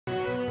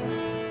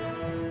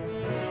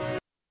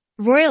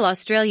Royal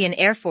Australian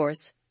Air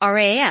Force,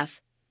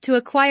 RAF, to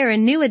acquire a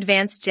new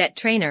advanced jet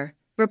trainer,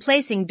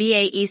 replacing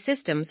BAE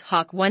Systems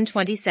Hawk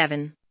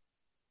 127.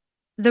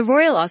 The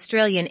Royal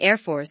Australian Air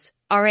Force,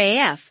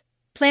 RAF,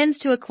 plans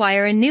to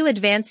acquire a new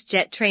advanced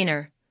jet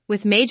trainer,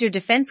 with major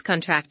defense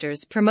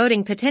contractors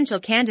promoting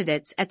potential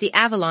candidates at the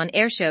Avalon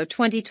Airshow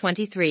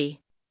 2023.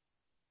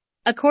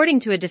 According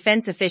to a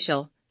defense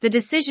official, the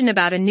decision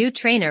about a new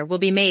trainer will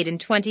be made in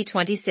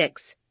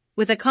 2026,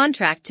 with a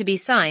contract to be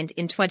signed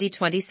in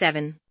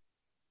 2027.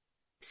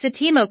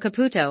 Settimo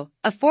Caputo,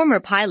 a former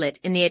pilot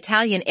in the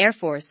Italian Air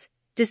Force,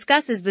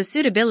 discusses the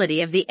suitability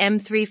of the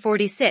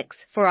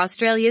M346 for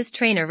Australia's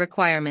trainer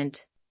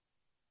requirement.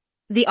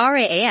 The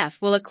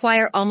RAF will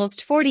acquire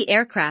almost 40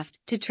 aircraft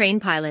to train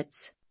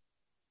pilots.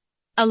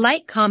 A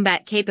light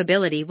combat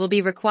capability will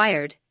be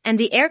required, and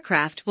the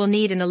aircraft will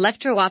need an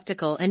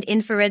electro-optical and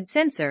infrared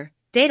sensor,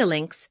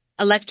 datalinks,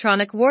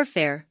 electronic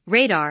warfare,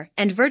 radar,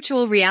 and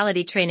virtual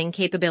reality training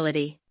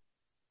capability.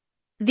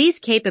 These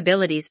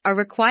capabilities are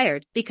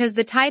required because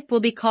the type will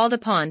be called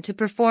upon to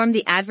perform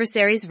the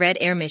adversary's Red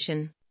Air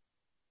mission.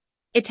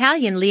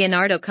 Italian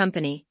Leonardo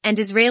Company and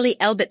Israeli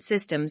Elbit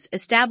Systems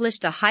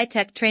established a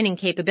high-tech training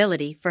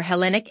capability for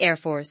Hellenic Air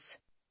Force.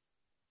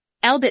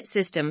 Elbit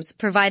Systems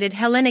provided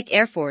Hellenic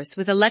Air Force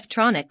with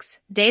electronics,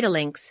 data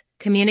links,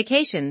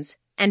 communications,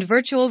 and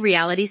virtual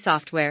reality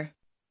software.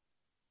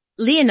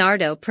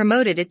 Leonardo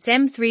promoted its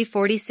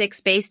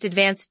M346-based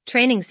advanced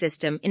training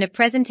system in a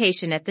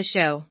presentation at the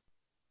show.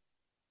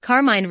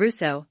 Carmine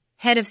Russo,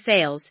 head of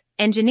sales,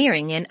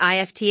 engineering and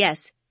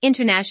IFTS,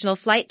 International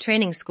Flight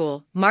Training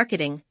School,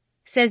 marketing,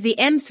 says the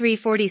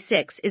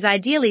M346 is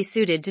ideally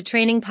suited to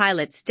training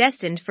pilots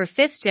destined for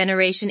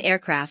fifth-generation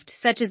aircraft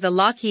such as the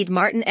Lockheed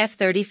Martin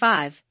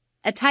F-35,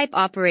 a type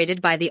operated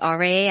by the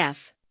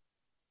RAF.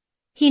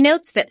 He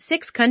notes that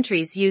 6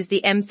 countries use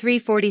the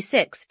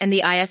M346 and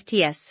the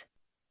IFTS.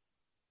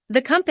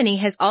 The company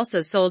has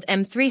also sold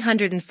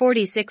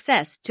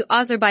M346s to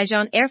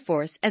Azerbaijan Air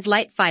Force as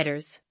light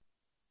fighters.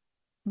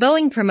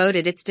 Boeing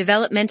promoted its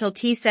developmental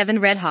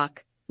T-7 Red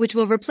Hawk, which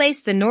will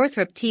replace the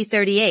Northrop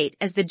T-38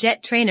 as the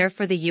jet trainer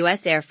for the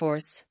U.S. Air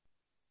Force.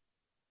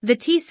 The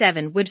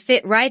T-7 would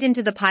fit right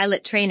into the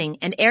pilot training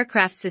and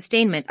aircraft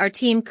sustainment our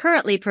team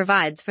currently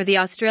provides for the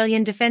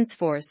Australian Defence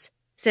Force,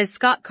 says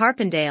Scott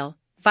Carpendale,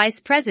 Vice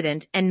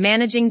President and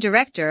Managing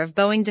Director of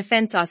Boeing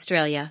Defence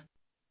Australia.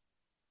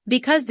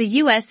 Because the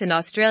US and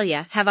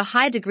Australia have a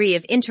high degree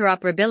of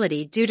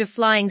interoperability due to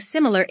flying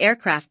similar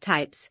aircraft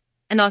types,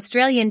 an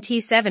Australian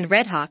T-7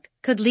 Red Hawk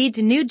could lead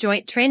to new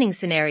joint training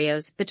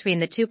scenarios between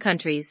the two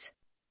countries.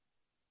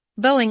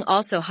 Boeing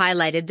also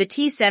highlighted the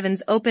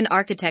T-7's open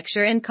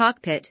architecture and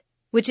cockpit,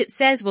 which it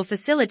says will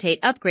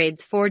facilitate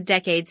upgrades for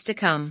decades to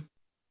come.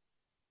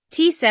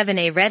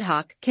 T-7A Red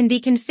Hawk can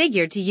be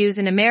configured to use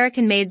an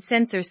American-made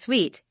sensor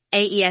suite,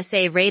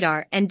 AESA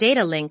radar and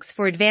data links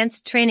for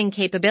advanced training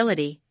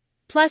capability,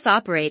 plus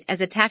operate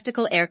as a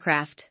tactical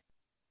aircraft.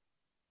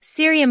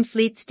 Cirium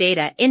Fleet's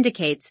data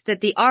indicates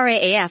that the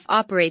RAF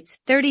operates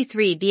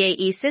 33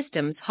 BAE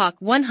Systems Hawk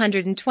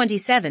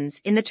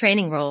 127s in the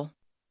training role.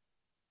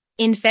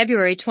 In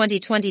February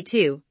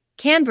 2022,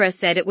 Canberra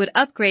said it would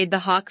upgrade the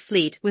Hawk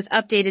fleet with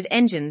updated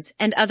engines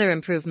and other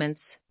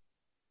improvements.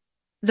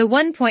 The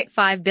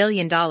 $1.5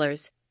 billion,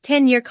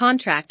 10-year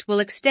contract will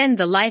extend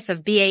the life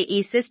of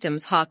BAE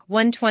Systems Hawk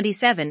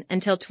 127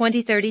 until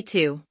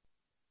 2032.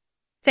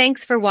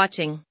 Thanks for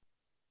watching.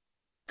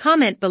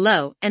 Comment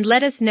below and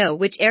let us know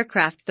which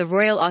aircraft the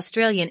Royal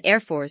Australian Air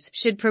Force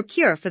should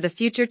procure for the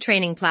future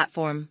training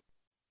platform.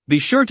 Be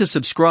sure to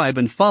subscribe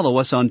and follow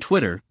us on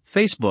Twitter,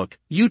 Facebook,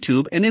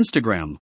 YouTube and Instagram.